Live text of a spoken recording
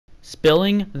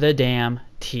Spilling the damn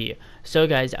tea. So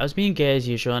guys, I was being gay as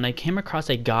usual and I came across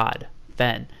a god,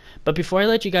 Fen. But before I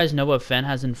let you guys know what Fen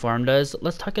has informed us,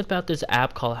 let's talk about this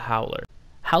app called Howlr.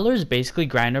 Howlr is basically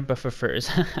Grindr but for furs.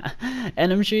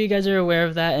 And I'm sure you guys are aware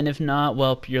of that, and if not,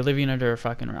 well, you're living under a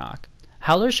fucking rock.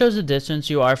 Howlr shows the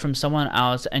distance you are from someone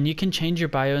else, and you can change your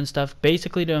bio and stuff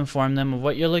basically to inform them of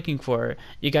what you're looking for.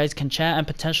 You guys can chat and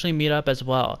potentially meet up as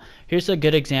well. Here's a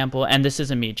good example, and this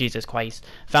isn't me, Jesus Christ.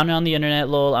 Found it on the internet,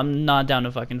 lol, I'm not down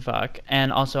to fucking fuck.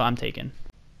 And also, I'm taken.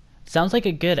 Sounds like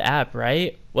a good app,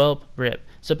 right? Well, rip.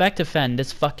 So back to Fen,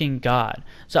 this fucking god.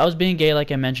 So I was being gay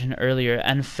like I mentioned earlier,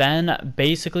 and Fen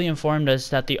basically informed us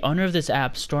that the owner of this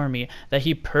app, Stormy, that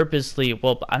he purposely,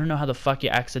 well, I don't know how the fuck he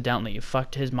accidentally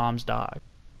fucked his mom's dog.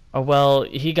 Or well,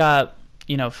 he got,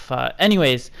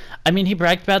 anyways, I mean, he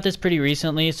bragged about this pretty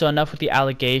recently, so enough with the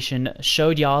allegation,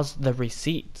 showed y'all's the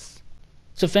receipts.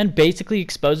 So Fen basically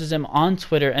exposes him on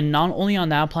Twitter, and not only on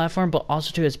that platform but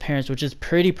also to his parents, which is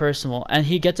pretty personal, and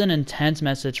he gets an intense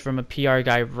message from a PR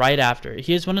guy right after.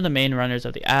 He is one of the main runners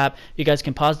of the app. You guys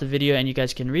can pause the video and you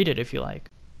guys can read it if you like.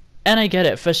 And I get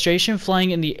it, frustration flying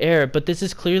in the air, but this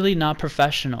is clearly not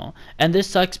professional. And this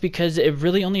sucks because it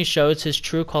really only shows his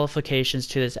true qualifications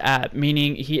to this app,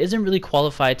 meaning he isn't really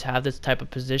qualified to have this type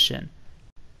of position.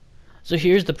 So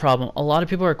here's the problem, a lot of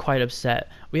people are quite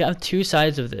upset. We have two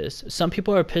sides of this. Some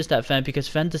people are pissed at Fen because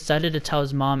Fen decided to tell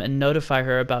his mom and notify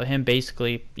her about him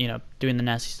basically, doing the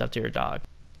nasty stuff to your dog.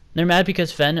 They're mad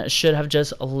because Fen should have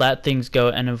just let things go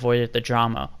and avoided the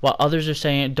drama, while others are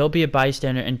saying don't be a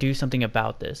bystander and do something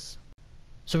about this.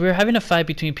 So we're having a fight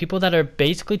between people that are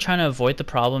basically trying to avoid the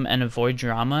problem and avoid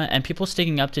drama, and people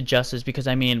sticking up to justice because,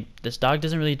 I mean, this dog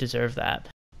doesn't really deserve that.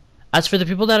 As for the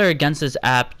people that are against this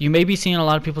app, you may be seeing a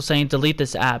lot of people saying delete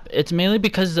this app. It's mainly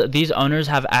because these owners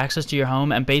have access to your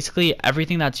home and basically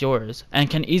everything that's yours, and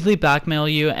can easily blackmail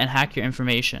you and hack your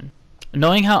information.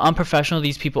 Knowing how unprofessional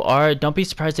these people are, don't be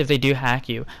surprised if they do hack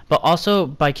you. But also,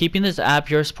 by keeping this app,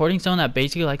 you're supporting someone that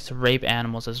basically likes to rape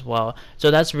animals as well. So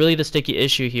that's really the sticky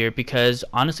issue here, because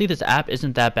honestly this app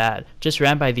isn't that bad, just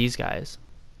ran by these guys.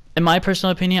 In my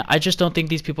personal opinion, I just don't think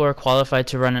these people are qualified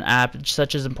to run an app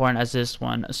such as important as this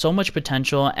one. So much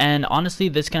potential, and honestly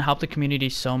this can help the community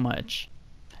so much.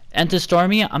 And to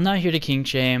Stormy, I'm not here to kink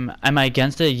shame. Am I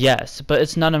against it? Yes, but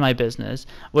it's none of my business.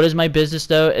 What is my business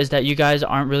though is that you guys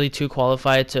aren't really too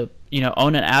qualified to,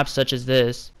 own an app such as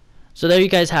this. So there you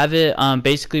guys have it,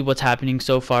 basically what's happening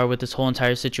so far with this whole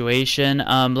entire situation.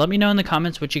 Let me know in the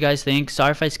comments what you guys think.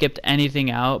 Sorry if I skipped anything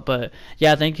out, but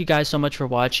yeah, thank you guys so much for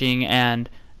watching, and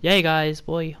yeah, guys,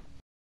 boy.